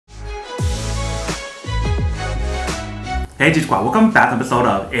Hey G Squad, welcome back to an episode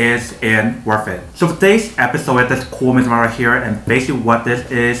of Is It Worth It? So for today's episode, this cool mechanism right here, and basically what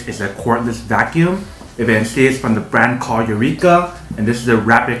this is a cordless vacuum. If you can see, it's from the brand called EUREKA, and this is a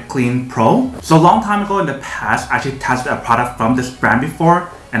RapidClean Pro. So a long time ago in the past, I actually tested a product from this brand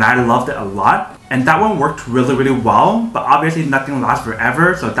before, and I loved it a lot. And that one worked really well, but obviously nothing lasts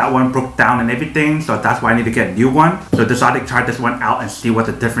forever, so that one broke down and everything, so that's why I need to get a new one. So I decided to try this one out and see what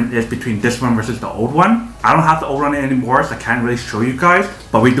the difference is between this one versus the old one. I don't have the old one anymore, so I can't really show you guys,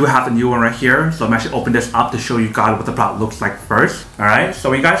 but we do have the new one right here. So I'm actually open this up to show you guys what the product looks like first. Alright, so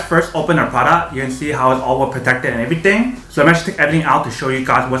when you guys first open our product, you can see how it's all well protected and everything. So I'm actually taking everything out to show you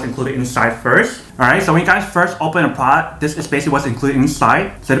guys what's included inside first. Alright, so when you guys first open a product, this is basically what's included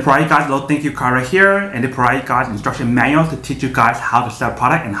inside. So they provide you guys a little thank you card right here, and they provide you guys instruction manual to teach you guys how to set a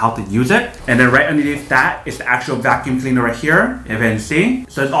product and how to use it. And then right underneath that is the actual vacuum cleaner right here, if you can see.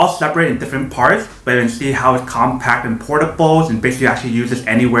 So it's all separate in different parts, but you can see how it's compact and portable, and basically you actually use this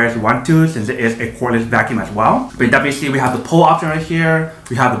anywhere if you want to, since it is a cordless vacuum as well. But you definitely see we have the pull option right here,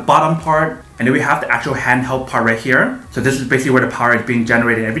 we have the bottom part, and then we have the actual handheld part right here. So this is basically where the power is being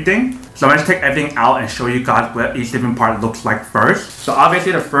generated and everything. So I'm going to take everything out and show you guys what each different part looks like first. So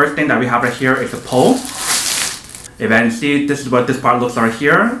obviously the first thing that we have right here is the pole. If you can see, this is what this part looks like right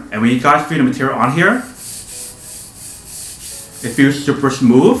here. And when you guys feel the material on here, it feels super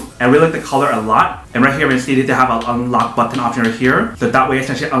smooth, and I really like the color a lot. And right here we see they have an unlock button option right here, so that way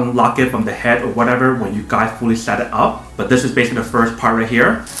essentially unlock it from the head or whatever when you guys fully set it up. But this is basically the first part right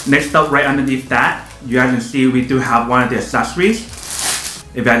here. Next up, right underneath that, you guys can see we do have one of the accessories.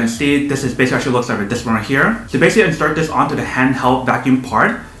 If you guys can see, this is basically actually looks like this one right here. So basically insert this onto the handheld vacuum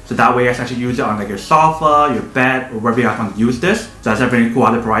part. So that way you guys actually use it on like your sofa, your bed, or wherever you guys want to use this. So that's very cool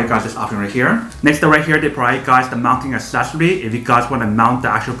how they provide you guys this option right here. Next up right here, they provide you guys the mounting accessory if you guys want to mount the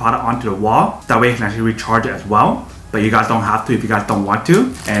actual product onto the wall. That way you can actually recharge it as well. But you guys don't have to if you guys don't want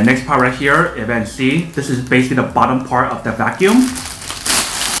to. And next part right here, if you can see, this is basically the bottom part of the vacuum.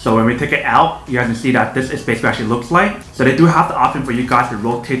 So when we take it out, you guys can see that this is basically actually looks like. So they do have the option for you guys to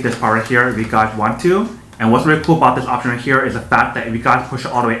rotate this part right here if you guys want to. And what's really cool about this option right here is the fact that if you guys push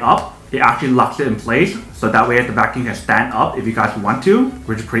it all the way up, it actually locks it in place. So that way the vacuum can stand up if you guys want to,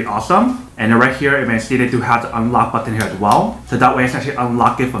 which is pretty awesome. And then right here, you can see they do have the unlock button here as well. So that way it's actually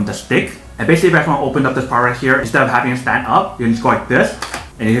unlock it from the stick. And basically if you guys want to open up this part right here, instead of having it stand up, you can just go like this,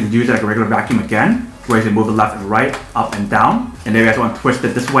 and you can use it like a regular vacuum again, where you can move it left and right, up and down. And if you guys want to twist it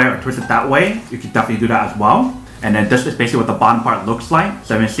this way or twist it that way, you can definitely do that as well. And then this is basically what the bottom part looks like.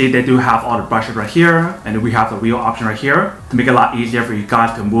 So you can see they do have all the brushes right here, and then we have the wheel option right here to make it a lot easier for you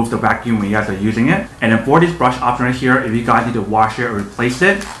guys to move the vacuum when you guys are using it. And then for this brush option right here, if you guys need to wash it or replace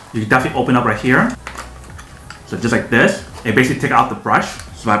it, you can definitely open up right here. So just like this, and basically take out the brush.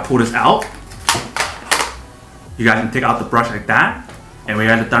 So if I pull this out, you guys can take out the brush like that. And when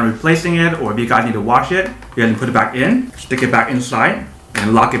you guys are done replacing it, or if you guys need to wash it, you guys can put it back in, stick it back inside,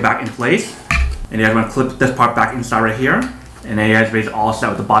 and lock it back in place. And you guys want to clip this part back inside right here. And then you guys basically all set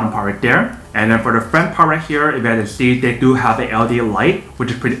with the bottom part right there. And then for the front part right here, if you guys can see, they do have a LED light,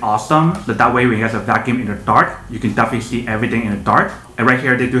 which is pretty awesome. So that way when you guys are vacuum in the dark, you can definitely see everything in the dark. And right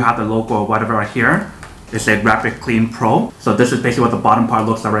here, they do have the logo or whatever right here. It says RapidClean Pro. So this is basically what the bottom part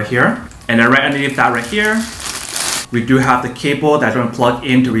looks like right here. And then right underneath that right here, we do have the cable that's going to plug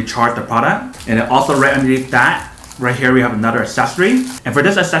in to recharge the product. And then also right underneath that, right here we have another accessory. And for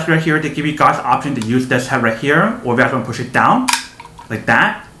this accessory right here, they give you guys the option to use this head right here, or if you guys want to push it down like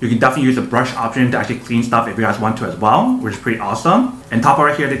that, you can definitely use the brush option to actually clean stuff if you guys want to as well, which is pretty awesome. And top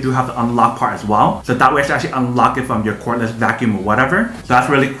right here, they do have the unlock part as well. So that way it's actually unlock it from your cordless vacuum or whatever. So that's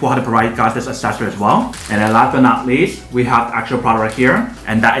really cool how to provide you guys this accessory as well. And then last but not least, we have the actual product right here.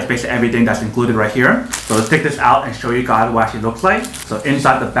 And that is basically everything that's included right here. So let's take this out and show you guys what it actually looks like. So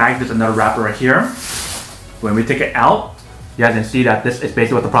inside the bag, there's another wrapper right here. When we take it out, you guys can see that this is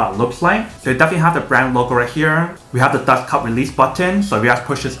basically what the product looks like. So you definitely have the brand logo right here. We have the dust cup release button. So if you guys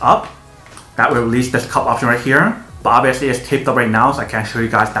push this up, that will release this cup option right here. But obviously it's taped up right now, so I can't show you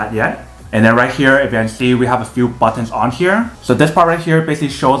guys that yet. And then right here, if you can see, we have a few buttons on here. So this part right here basically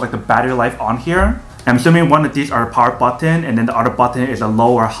shows like the battery life on here. I'm assuming one of these are a power button, and then the other button is a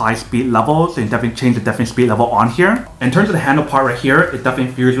low or high speed level, so you can definitely change the different speed level on here. In terms of the handle part right here, it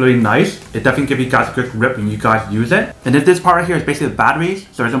definitely feels really nice. It definitely gives you guys a good grip when you guys use it. And then this part right here is basically the batteries,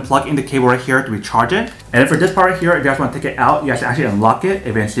 so you can plug in the cable right here to recharge it. And then for this part right here, if you guys want to take it out, you guys can actually unlock it. If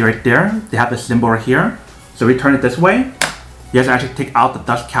you can see right there, they have the symbol right here. So we turn it this way, you guys can actually take out the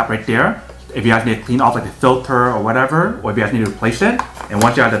dust cap right there. If you guys need to clean off like the filter or whatever, or if you guys need to replace it. And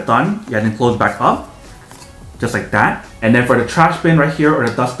once you guys are done, you guys can close back up. just like that. And then for the trash bin right here or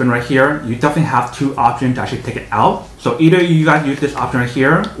the dustbin right here, you definitely have two options to actually take it out. So either you guys use this option right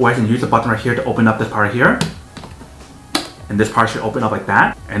here, or you can use the button right here to open up this part right here. And this part should open up like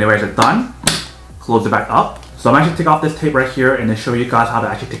that. And then when it's done, close it back up. So I'm actually take off this tape right here and then show you guys how to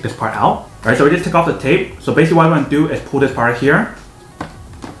actually take this part out. Alright, so we just take off the tape. So basically what I'm going to do is pull this part right here.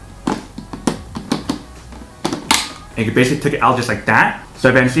 And you can basically take it out just like that. So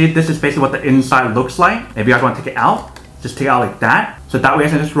if you can see, this is basically what the inside looks like. If you guys want to take it out, just take it out like that. So that way I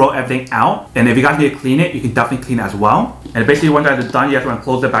can just roll everything out. And if you guys need to clean it, you can definitely clean it as well. And basically once you guys are done, you guys want to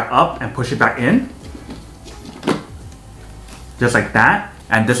close it back up and push it back in. Just like that.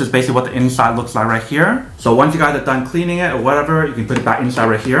 And this is basically what the inside looks like right here. So once you guys are done cleaning it or whatever, you can put it back inside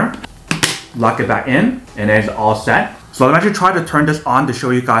right here. Lock it back in, and then it's all set. So I'm actually trying to turn this on to show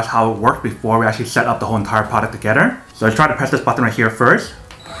you guys how it works before we actually set up the whole entire product together. So let's try to press this button right here first.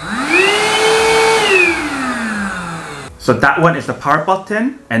 So that one is the power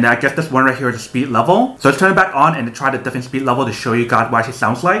button, and then I guess this one right here is the speed level. So let's turn it back on and try the different speed level to show you guys what it actually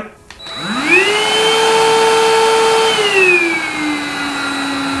sounds like.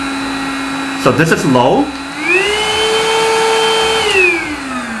 So this is low,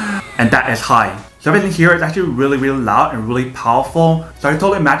 and that is high. So everything here is actually really loud and really powerful. So I can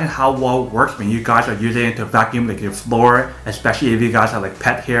totally imagine how well it works when you guys are using it to vacuum like your floor, especially if you guys have like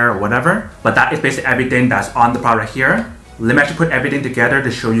pet hair or whatever. But that is basically everything that's on the product right here. Let me actually put everything together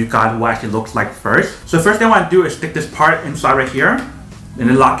to show you guys what it actually looks like first. So first thing I want to do is stick this part inside right here and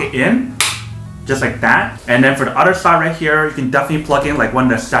then lock it in. Just like that. And then for the other side right here, you can definitely plug in like one of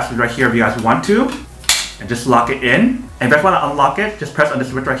the accessories right here if you guys want to. And just lock it in. And if you guys want to unlock it, just press on the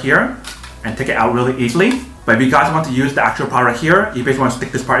switch right here and take it out really easily. But if you guys want to use the actual part right here, you basically want to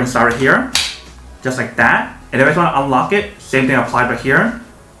stick this part inside right here. Just like that. And if you guys want to unlock it, same thing applied right here.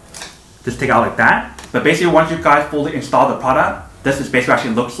 Just take it out like that. But basically once you guys fully install the product, this is basically what it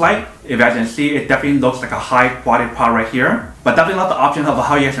actually looks like. If you guys can see, it definitely looks like a high quality product right here. But definitely not the option of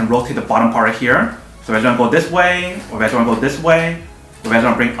how you guys can rotate the bottom part right here. So if you guys want to go this way, or if you guys want to go this way, or if you guys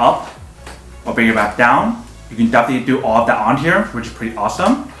want to bring up, or bring it back down, you can definitely do all of that on here, which is pretty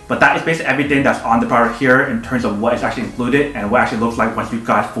awesome. But that is basically everything that's on the product here in terms of what is actually included and what it actually looks like once you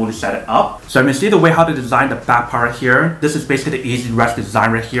guys fully set it up. So you can see the way how to design the back part right here. This is basically the easy rest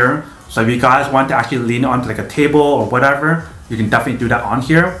design right here. So if you guys want to actually lean onto like a table or whatever, you can definitely do that on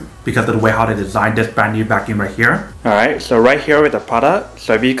here because of the way how to design this brand new vacuum right here. Alright, so right here with the product.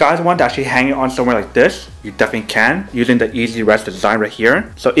 So if you guys want to actually hang it on somewhere like this, you definitely can using the easy rest design right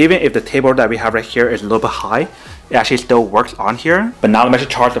here. So even if the table that we have right here is a little bit high, it actually still works on here. But now let me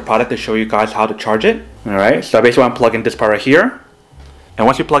actually charge the product to show you guys how to charge it. Alright, so I basically want to plug in this part right here. And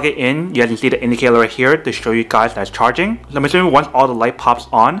once you plug it in, you guys can see the indicator right here to show you guys that it's charging. So I'm assuming once all the light pops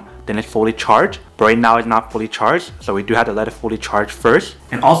on, then it's fully charged. But right now it's not fully charged, so we do have to let it fully charge first.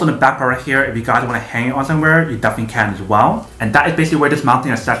 And also in the back part right here, if you guys want to hang it on somewhere, you definitely can as well. And that is basically where this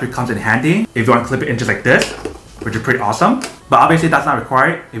mounting accessory comes in handy. If you want to clip it in just like this, which is pretty awesome. But obviously that's not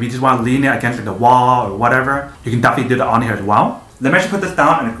required. If you just want to lean it against like the wall or whatever, you can definitely do that on here as well. Let me actually put this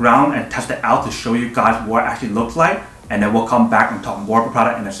down on the ground and test it out to show you guys what it actually looks like. And then we'll come back and talk more about the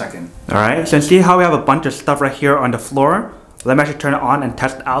product in a second. Alright, so see how we have a bunch of stuff right here on the floor? Let me actually turn it on and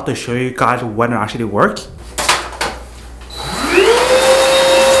test it out to show you guys when it actually works.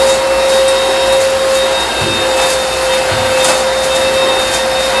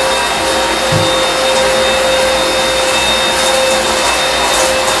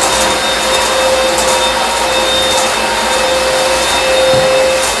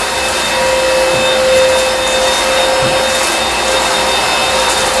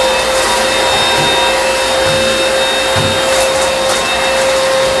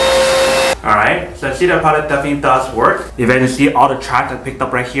 So see, the product definitely does work. If you can see all the trash that picked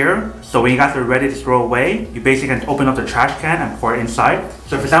up right here. So when you guys are ready to throw away, you basically can open up the trash can and pour it inside.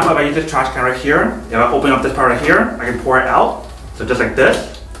 So for example, if I use this trash can right here, if I open up this part right here, I can pour it out. So just like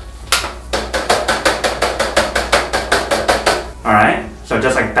this. Alright, so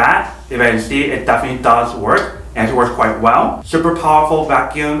just like that. If you can see, it definitely does work. And it works quite well. Super powerful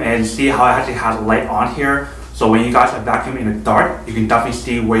vacuum, and see how it actually has light on here. So when you guys are vacuuming in the dark, you can definitely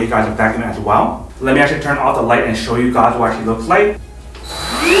see where you guys are vacuuming as well. Let me actually turn off the light and show you guys what it actually looks like.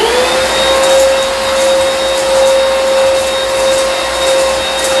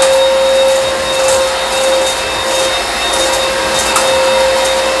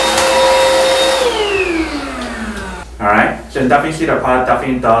 Alright, so you definitely see the product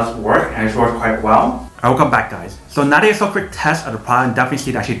definitely does work and it works quite well. I will come back, guys. So now that you saw a quick test of the product, definitely see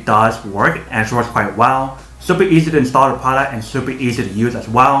it actually does work and it works quite well. Super easy to install the product and super easy to use as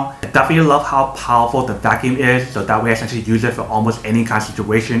well. I definitely love how powerful the vacuum is, so that way I essentially use it for almost any kind of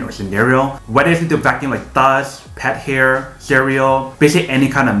situation or scenario. Whether it's to vacuum like dust, pet hair, cereal, basically any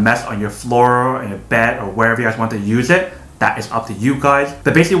kind of mess on your floor, on your bed, or wherever you guys want to use it, that is up to you guys.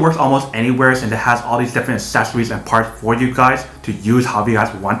 But basically works almost anywhere since it has all these different accessories and parts for you guys to use however you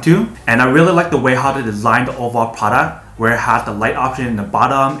guys want to. And I really like the way how they designed the overall product, where it has the light option in the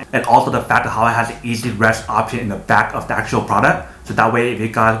bottom and also the fact of how it has an easy rest option in the back of the actual product. So that way if you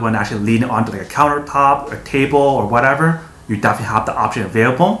guys want to actually lean it onto like a countertop or table or whatever, you definitely have the option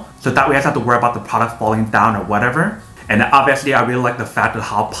available. So that way you guys don't have to worry about the product falling down or whatever. And obviously I really like the fact of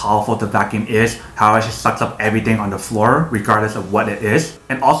how powerful the vacuum is, how it just sucks up everything on the floor regardless of what it is.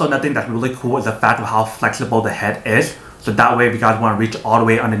 And also another thing that's really cool is the fact of how flexible the head is. So that way if you guys want to reach all the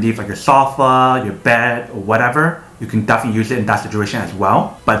way underneath like your sofa, your bed, or whatever, you can definitely use it in that situation as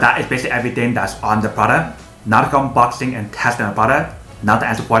well. But that is basically everything that's on the product. Now to come unboxing and testing the product. Now to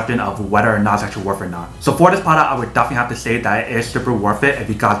answer the question of whether or not it's actually worth it or not. So for this product, I would definitely have to say that it is super worth it if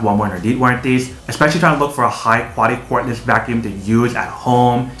you guys want one or need one of these. Especially trying to look for a high quality cordless vacuum to use at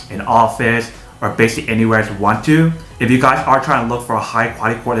home, in office, or basically anywhere you want to. If you guys are trying to look for a high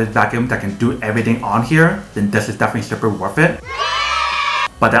quality cordless vacuum that can do everything on here, then this is definitely super worth it.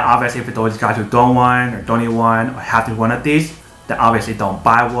 But then obviously for those guys who don't want or don't need one or have to one of these, then obviously don't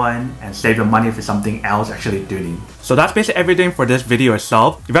buy one and save your money for something else actually do need. So that's basically everything for this video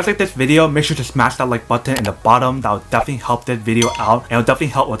itself. If you guys like this video, make sure to smash that like button in the bottom. That will definitely help this video out, and it will definitely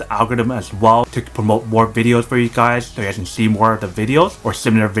help with the algorithm as well to promote more videos for you guys so you guys can see more of the videos or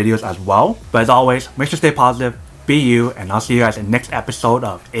similar videos as well. But as always, make sure to stay positive, be you, and I'll see you guys in the next episode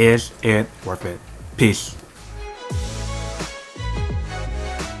of Is It Worth It? Peace.